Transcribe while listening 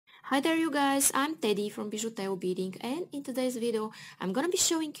Hi there you guys, I'm Teddy from BijuTeo Beading, and in today's video I'm gonna be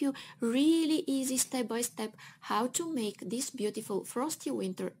showing you really easy step-by-step how to make these beautiful frosty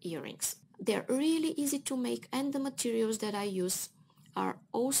winter earrings. They're really easy to make and the materials that I use are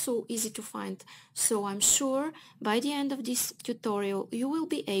also easy to find, so I'm sure by the end of this tutorial you will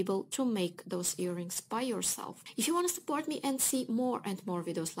be able to make those earrings by yourself. If you want to support me and see more and more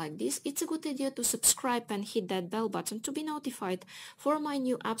videos like this, it's a good idea to subscribe and hit that bell button to be notified for my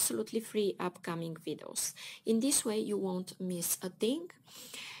new absolutely free upcoming videos. In this way you won't miss a thing,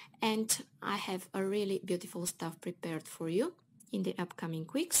 and I have a really beautiful stuff prepared for you in the upcoming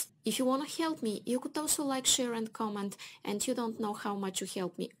weeks. If you want to help me, you could also like, share and comment, and you don't know how much you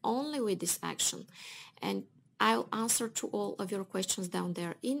help me only with this action. And I'll answer to all of your questions down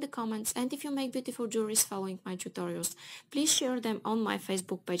there in the comments, and if you make beautiful jewelries following my tutorials, please share them on my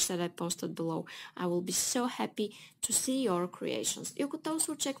Facebook page that I posted below. I will be so happy to see your creations. You could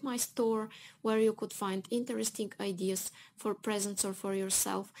also check my store where you could find interesting ideas for presents or for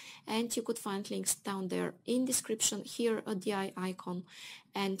yourself, and you could find links down there in description here at the icon,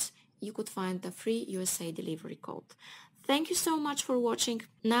 and you could find the free USA delivery code. Thank you so much for watching.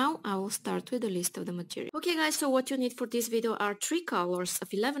 Now I will start with a list of the material. Okay guys, so what you need for this video are 3 colors of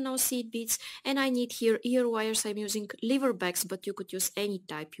 11/0 seed beads, and I need here ear wires. I'm using lever backs, but you could use any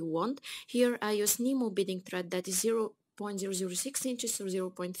type you want. Here I use nymo beading thread that is 0.006 inches or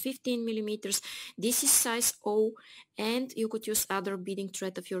 0.15 millimeters. This is size O, and you could use other beading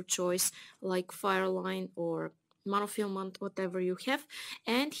thread of your choice like Fireline or monofilament, whatever you have.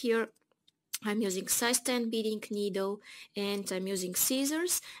 And here I'm using size 10 beading needle, and I'm using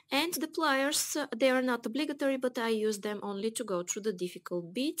scissors, and the pliers, they are not obligatory, but I use them only to go through the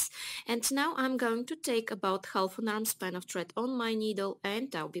difficult beads. And now I'm going to take about half an arm span of thread on my needle,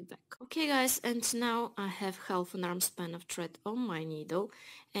 and I'll be back. Okay guys, and now I have half an arm span of thread on my needle,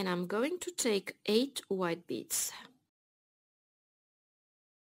 and I'm going to take 8 white beads.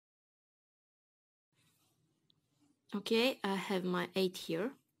 Okay, I have my 8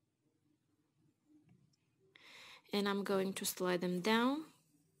 here. And I'm going to slide them down.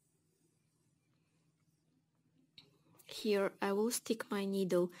 Here I will stick my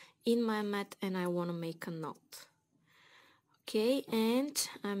needle in my mat and I want to make a knot. Okay, and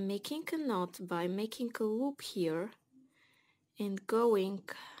I'm making a knot by making a loop here and going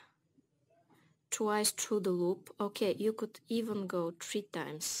twice through the loop. Okay, you could even go 3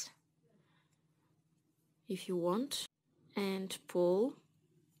 times if you want, and pull.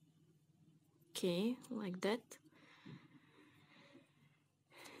 Okay, like that.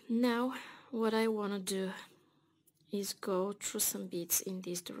 Now what I want to do is go through some beads in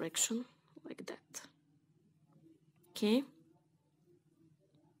this direction, like that. Okay.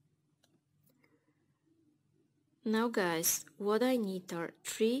 Now guys, what I need are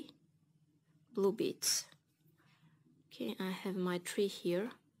 3 blue beads. Okay, I have my 3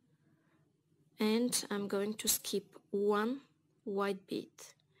 here, and I'm going to skip 1 white bead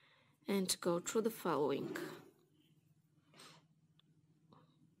and go through the following.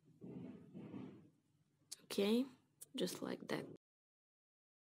 Okay, just like that.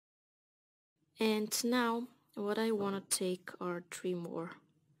 And now what I want to take are 3 more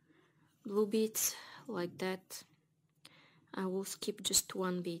blue beads, like that. I will skip just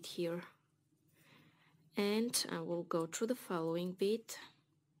 1 bead here, and I will go through the following bead.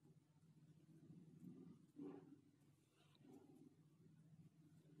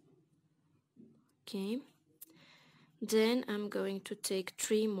 Okay, then I'm going to take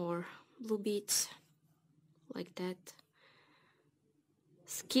 3 more blue beads, like that,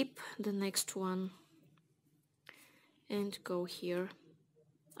 skip the next one and go here.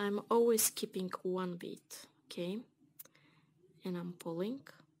 I'm always skipping 1 bead, okay, and I'm pulling.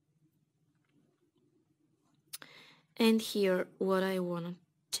 And here what I want to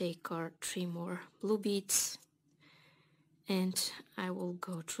take are 3 more blue beads, and I will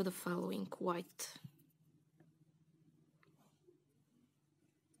go through the following white.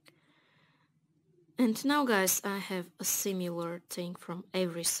 And now guys, I have a similar thing from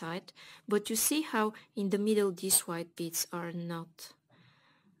every side, but you see how in the middle these white beads are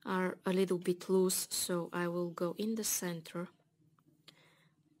a little bit loose, so I will go in the center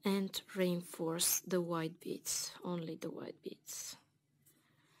and reinforce the white beads, only the white beads.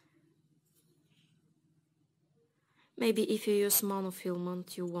 Maybe if you use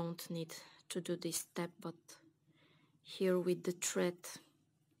monofilament you won't need to do this step, but here with the thread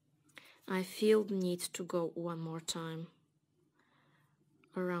I feel the need to go 1 more time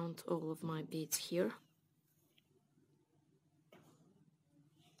around all of my beads here.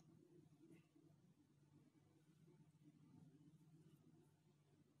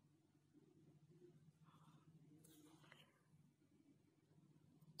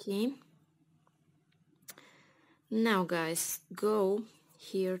 Okay. Now guys, go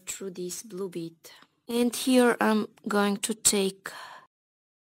here through this blue bead. And here I'm going to take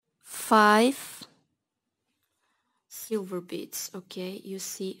 5 silver beads. Okay, you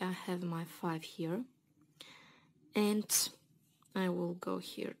see I have my 5 here. And I will go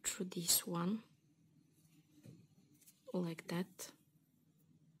here through this one. Like that.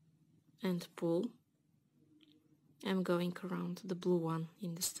 And pull. I'm going around the blue one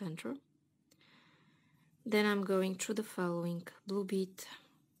in the center. Then I'm going through the following blue bead.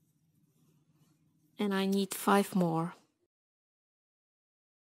 And I need 5 more.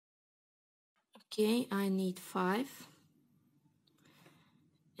 Okay, I need 5.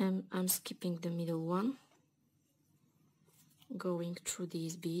 And I'm skipping the middle one. Going through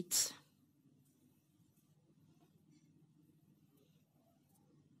these beads.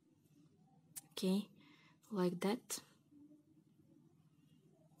 Okay, like that.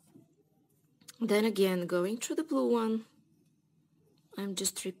 Then again, going through the blue one. I'm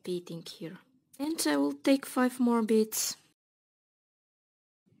just repeating here. And I will take 5 more beads.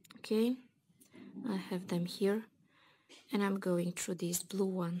 Okay, I have them here. And I'm going through this blue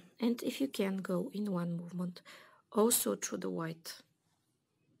one. And if you can, go in one movement. Also through the white.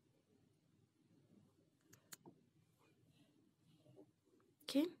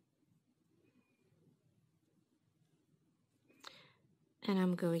 Okay. And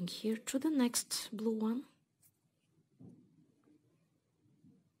I'm going here to the next blue one.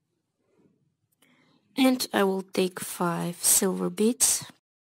 And I will take 5 silver beads.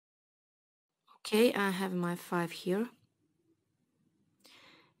 Okay, I have my 5 here.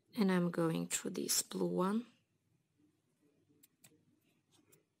 And I'm going through this blue one.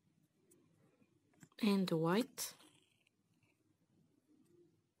 And the white.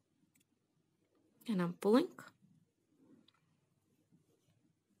 And I'm pulling.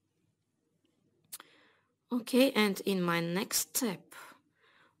 Okay, and in my next step,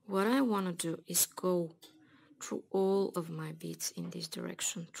 what I want to do is go through all of my beads in this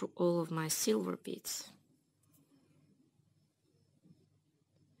direction, through all of my silver beads.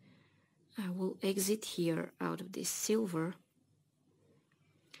 I will exit here out of this silver,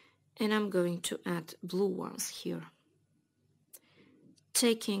 and I'm going to add blue ones here.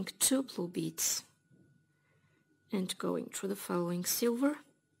 Taking 2 blue beads and going through the following silver,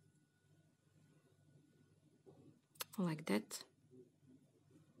 like that.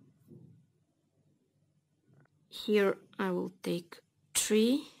 Here I will take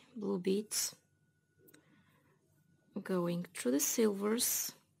 3 blue beads, going through the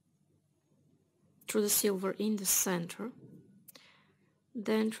silvers, through the silver in the center,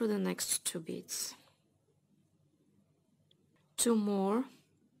 then through the next 2 beads. 2 more,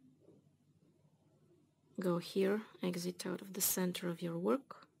 go here, exit out of the center of your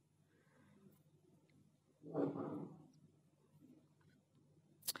work.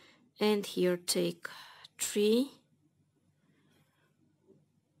 And here take 3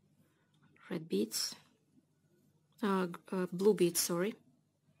 red beads, blue beads, sorry.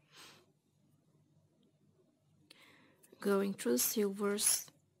 Going through the silvers,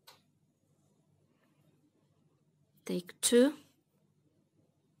 take 2.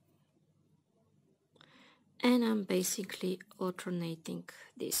 And I'm basically alternating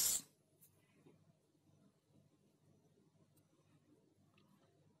this.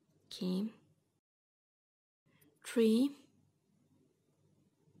 Okay. 3.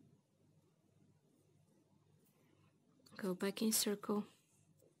 Go back in circle.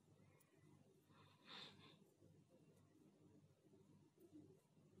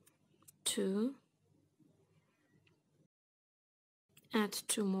 2. Add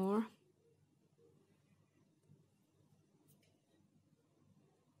 2 more.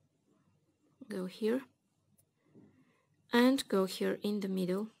 Go here. And go here in the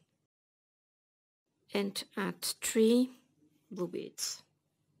middle. And add 3 blue beads.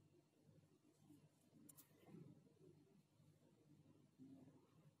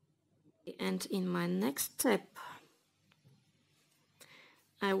 And in my next step,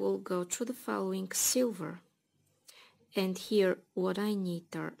 I will go through the following silver. And here what I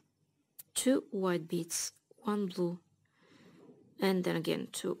need are 2 white beads, 1 blue, and then again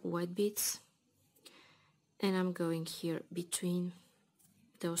 2 white beads. And I'm going here between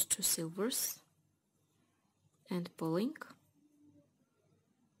those 2 silvers and pulling.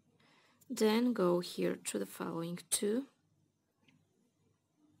 Then go here to the following 2.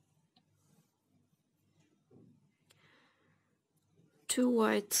 2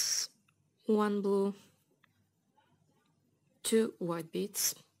 whites, 1 blue, 2 white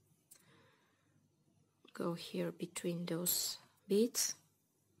beads. Go here between those beads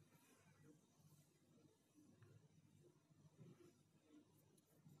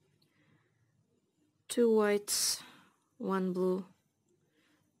 2 whites, 1 blue,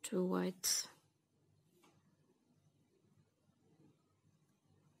 2 whites,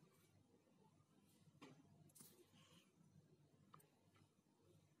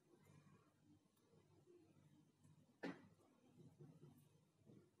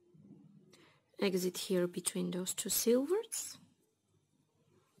 exit here between those 2 silvers,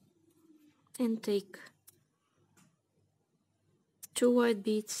 and take 2 white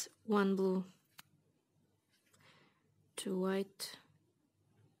beads, 1 blue, 2 white,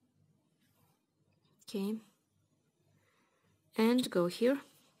 okay, and go here.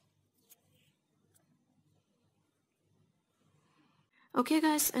 Okay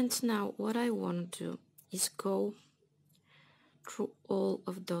guys, and now what I want to do is go through all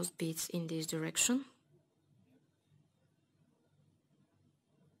of those beads in this direction.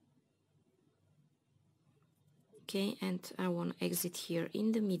 Okay, and I want to exit here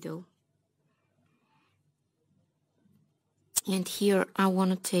in the middle. And here I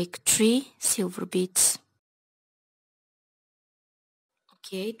want to take 3 silver beads.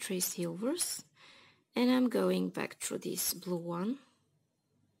 Okay, 3 silvers. And I'm going back through this blue one.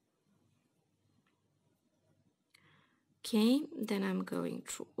 Okay, then I'm going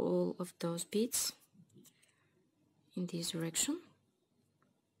through all of those beads in this direction.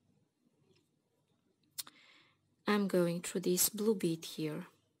 I'm going through this blue bead here.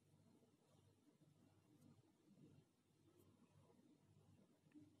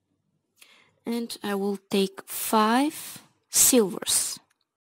 And I will take 5 silvers.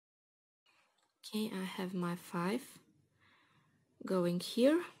 Okay, I have my 5 going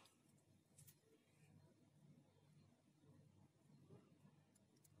here.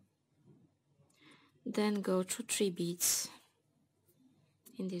 Then go through 3 beads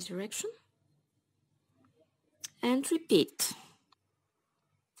in this direction. And repeat.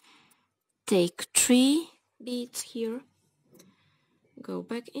 Take 3 beads here, go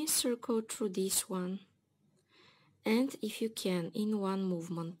back in circle through this one, and if you can, in one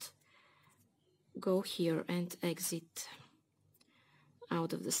movement, go here and exit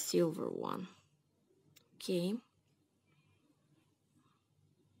out of the silver one. Okay,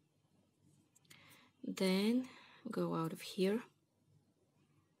 then go out of here,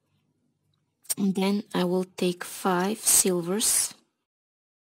 and then I will take 5 silvers.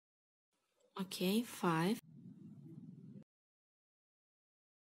 Okay, 5.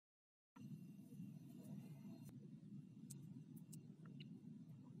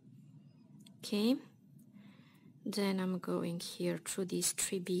 Okay, then I'm going here through these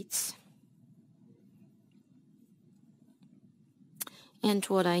 3 beads, and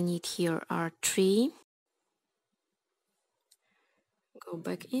what I need here are 3. Go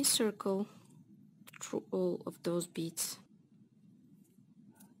back in circle through all of those beads.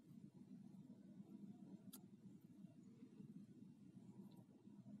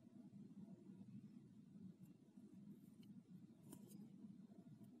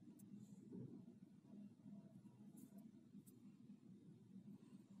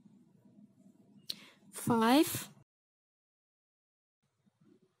 Five.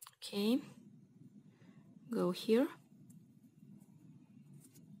 Okay, go here,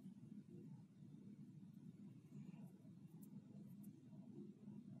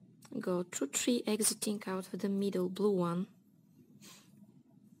 go through 3, exiting out of the middle blue one,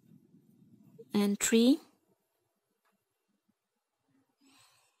 and 3.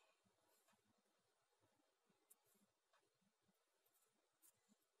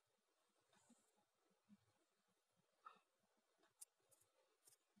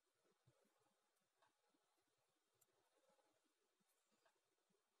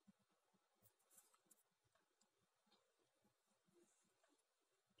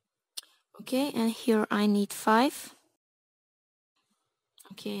 Okay, and here I need 5.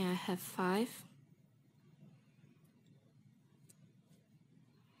 Okay, I have 5.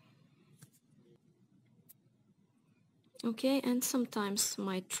 Okay, and sometimes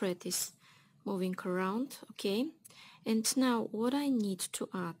my thread is moving around. Okay, and now what I need to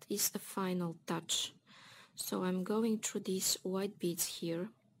add is the final touch. So I'm going through these white beads here,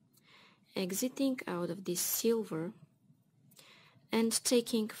 exiting out of this silver, and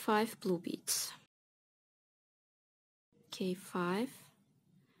taking 5 blue beads. Okay, 5,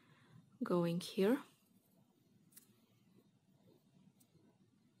 going here,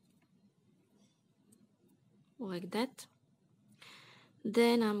 like that.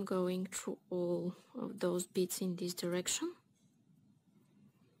 Then I'm going through all of those beads in this direction.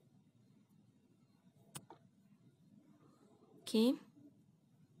 Okay,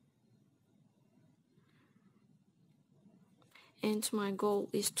 and my goal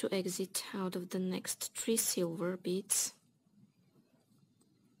is to exit out of the next 3 silver beads.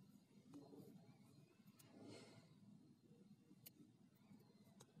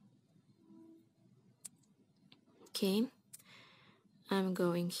 Okay, I'm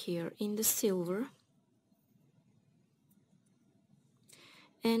going here in the silver,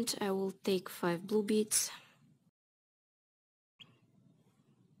 and I will take 5 blue beads,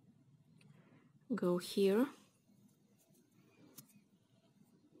 go here,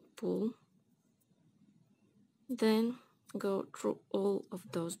 pull, then go through all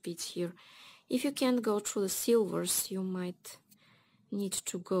of those beads here. If you can't go through the silvers, you might need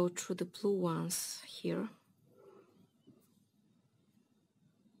to go through the blue ones here.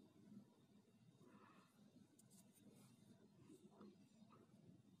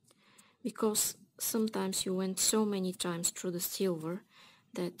 Because sometimes you went so many times through the silver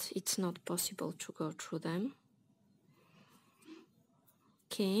that it's not possible to go through them.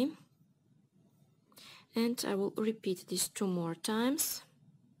 Okay, and I will repeat this 2 more times.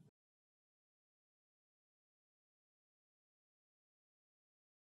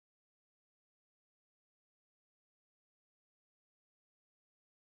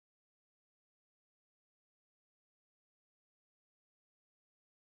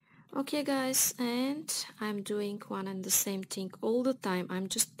 Okay guys, and I'm doing one and the same thing all the time. I'm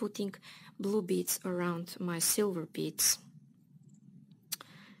just putting blue beads around my silver beads,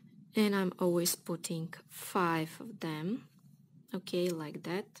 and I'm always putting 5 of them, okay, like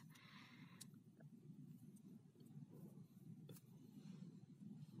that.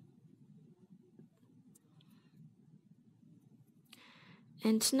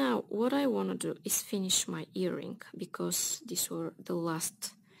 And now what I want to do is finish my earring, because these were the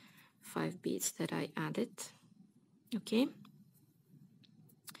last 5 beads that I added. Okay,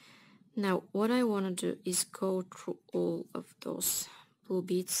 now what I want to do is go through all of those blue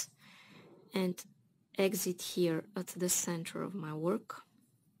beads and exit here at the center of my work,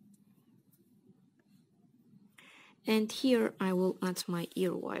 and here I will add my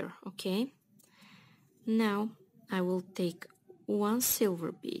ear wire. Okay, now I will take 1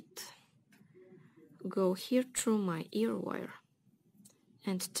 silver bead, go here through my ear wire,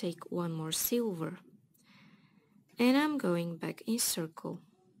 and take 1 more silver, and I'm going back in circle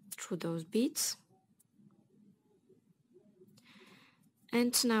through those beads,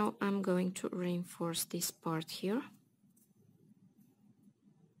 and now I'm going to reinforce this part here,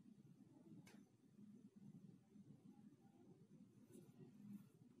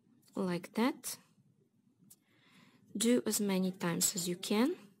 like that. Do as many times as you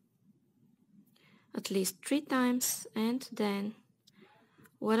can, at least 3 times, and then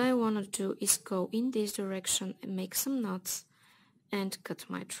what I want to do is go in this direction and make some knots and cut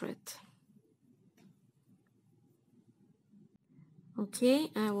my thread.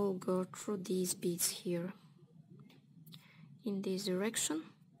 Okay, I will go through these beads here in this direction,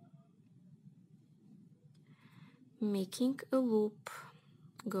 making a loop,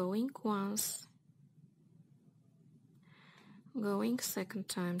 going once, going second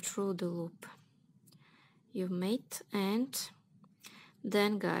time through the loop you've made, and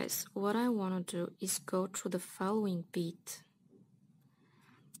then guys, what I want to do is go through the following bead.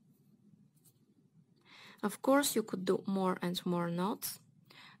 Of course you could do more and more knots,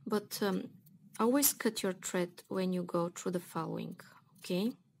 but always cut your thread when you go through the following.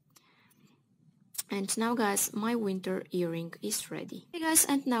 Okay, and now guys, my winter earring is ready. Hey guys,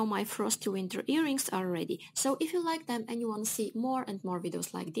 and now my frosty winter earrings are ready. So if you like them and you want to see more and more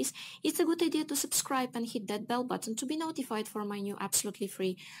videos like this, it's a good idea to subscribe and hit that bell button to be notified for my new absolutely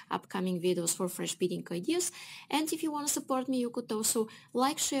free upcoming videos for fresh beading ideas. And if you want to support me, you could also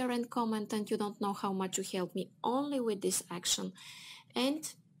like, share and comment, and you don't know how much you help me only with this action.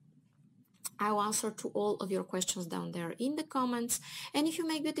 And I'll answer to all of your questions down there in the comments. And if you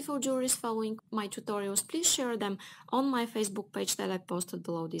make beautiful jewelries following my tutorials, please share them on my Facebook page that I posted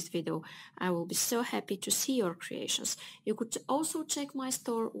below this video. I will be so happy to see your creations. You could also check my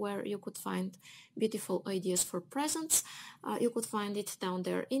store where you could find beautiful ideas for presents. You could find it down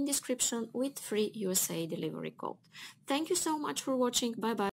there in description with free USA delivery code. Thank you so much for watching. Bye bye.